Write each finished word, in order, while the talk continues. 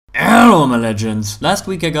Hello my legends! Last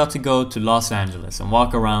week I got to go to Los Angeles and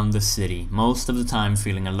walk around the city, most of the time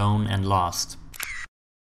feeling alone and lost.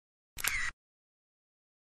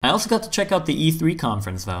 I also got to check out the E3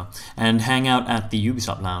 conference though, and hang out at the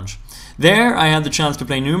Ubisoft lounge. There I had the chance to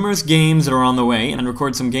play numerous games that are on the way and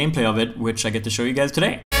record some gameplay of it, which I get to show you guys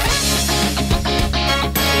today.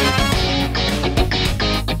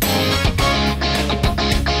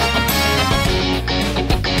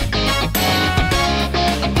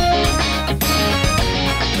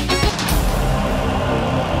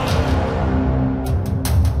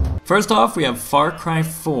 First off, we have Far Cry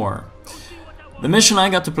 4. The mission I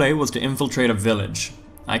got to play was to infiltrate a village.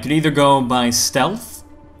 I could either go by stealth,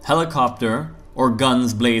 helicopter, or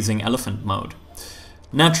guns blazing elephant mode.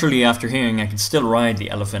 Naturally, after hearing I could still ride the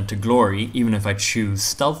elephant to glory, even if I choose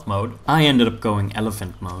stealth mode, I ended up going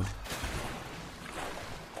elephant mode.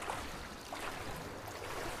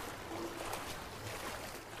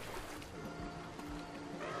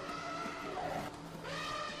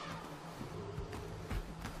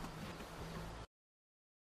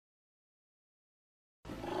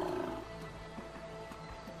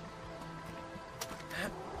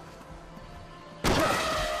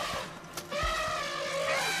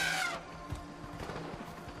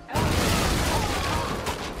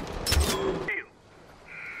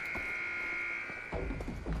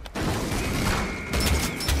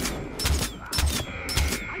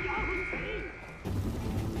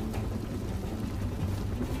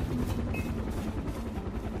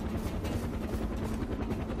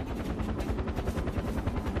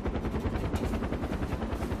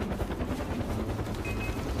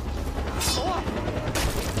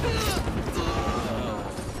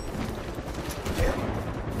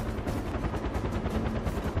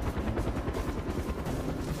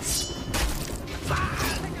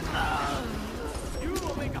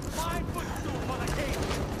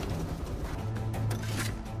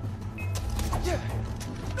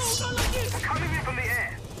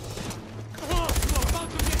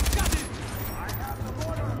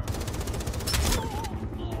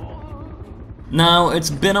 Now, it's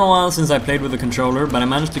been a while since I played with a controller, but I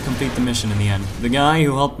managed to complete the mission in the end. The guy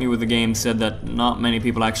who helped me with the game said that not many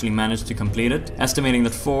people actually managed to complete it, estimating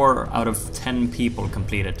that 4 out of 10 people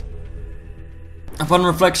complete it. Upon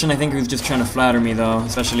reflection, I think he was just trying to flatter me though,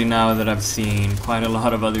 especially now that I've seen quite a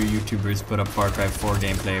lot of other YouTubers put up Far Cry 4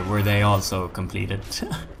 gameplay where they also complete it.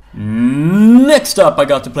 Next up, I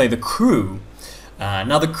got to play The Crew.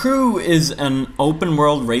 Now, The Crew is an open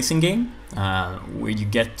world racing game. Where you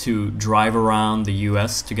get to drive around the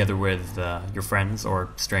US together with your friends or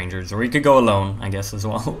strangers, or you could go alone, I guess, as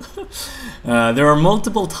well. There are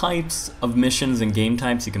multiple types of missions and game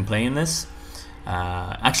types you can play in this,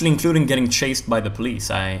 actually including getting chased by the police.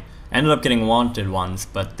 I ended up getting wanted once,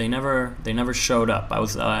 but they never showed up. I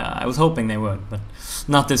was hoping they would, but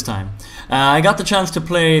not this time. I got the chance to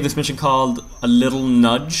play this mission called A Little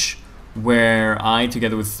Nudge, where I,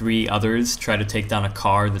 together with 3 others, try to take down a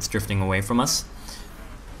car that's drifting away from us.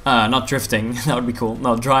 Not drifting, that would be cool.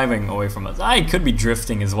 No, driving away from us. I could be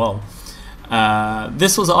drifting as well.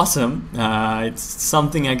 This was awesome. It's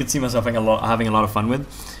something I could see myself having a lot of fun with.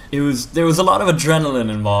 There was a lot of adrenaline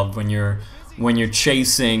involved when you're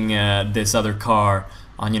chasing this other car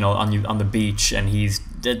on the beach,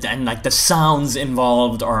 and like the sounds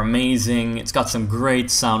involved are amazing. It's got some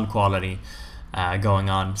great sound quality going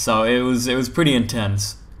on, so it was pretty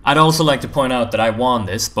intense. I'd also like to point out that I won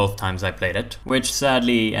this both times I played it, which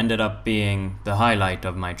sadly ended up being the highlight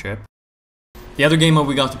of my trip. The other game mode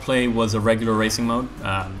we got to play was a regular racing mode.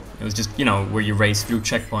 It was just, where you race through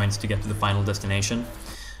checkpoints to get to the final destination.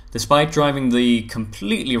 Despite driving the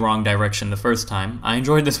completely wrong direction the first time, I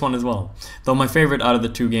enjoyed this one as well, though my favorite out of the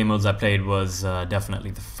 2 game modes I played was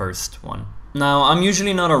definitely the first one. Now, I'm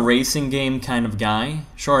usually not a racing game kind of guy.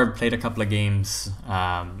 Sure, I've played a couple of games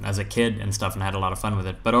as a kid and stuff and had a lot of fun with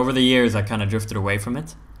it, but over the years I kind of drifted away from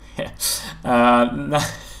it.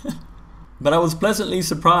 But I was pleasantly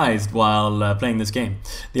surprised while playing this game.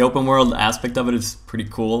 The open world aspect of it is pretty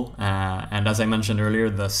cool, and as I mentioned earlier,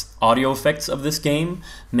 the audio effects of this game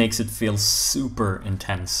makes it feel super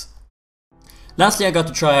intense. Lastly, I got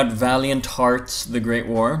to try out Valiant Hearts: The Great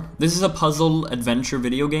War. This is a puzzle adventure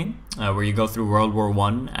video game where you go through World War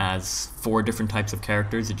I as 4 different types of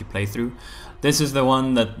characters that you play through. This is the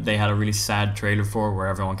one that they had a really sad trailer for, where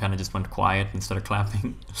everyone kind of just went quiet instead of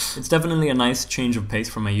clapping. It's definitely a nice change of pace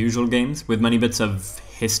from my usual games, with many bits of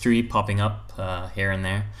history popping up here and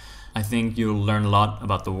there. I think you'll learn a lot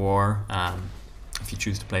about the war if you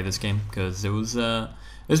choose to play this game, because it was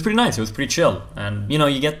pretty nice. It was pretty chill, and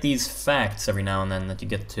you get these facts every now and then that you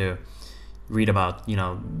get to read about, you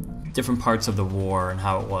know, different parts of the war and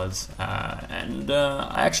how it was, and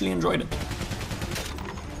I actually enjoyed it.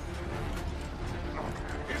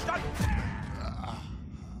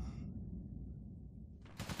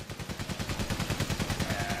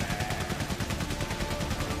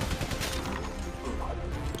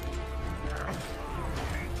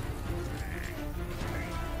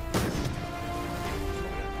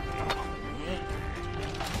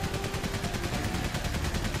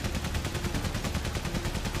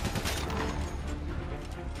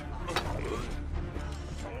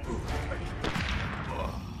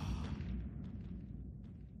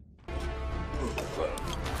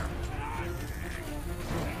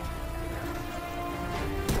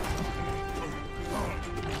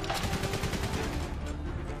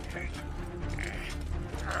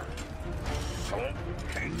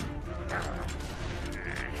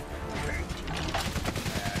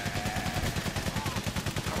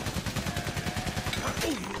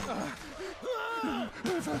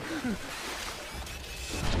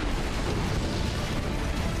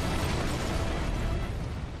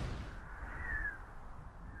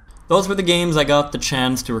 Those were the games I got the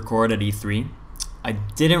chance to record at E3. I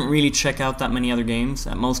didn't really check out that many other games.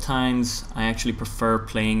 At most times, I actually prefer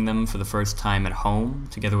playing them for the first time at home,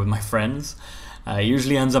 together with my friends. It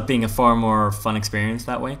usually ends up being a far more fun experience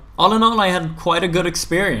that way. All in all, I had quite a good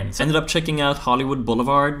experience. Ended up checking out Hollywood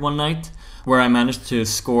Boulevard one night, where I managed to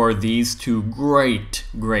score these two great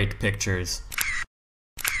pictures.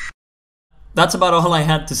 That's about all I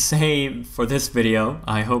had to say for this video.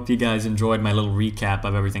 I hope you guys enjoyed my little recap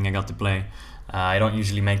of everything I got to play. I don't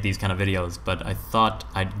usually make these kind of videos, but I thought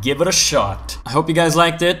I'd give it a shot. I hope you guys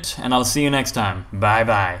liked it, and I'll see you next time. Bye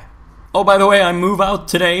bye. Oh, by the way, I move out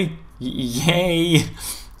today. Yay!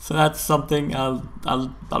 So that's something. I'll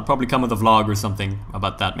probably come with a vlog or something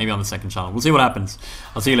about that. Maybe on the second channel. We'll see what happens.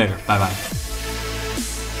 I'll see you later. Bye bye.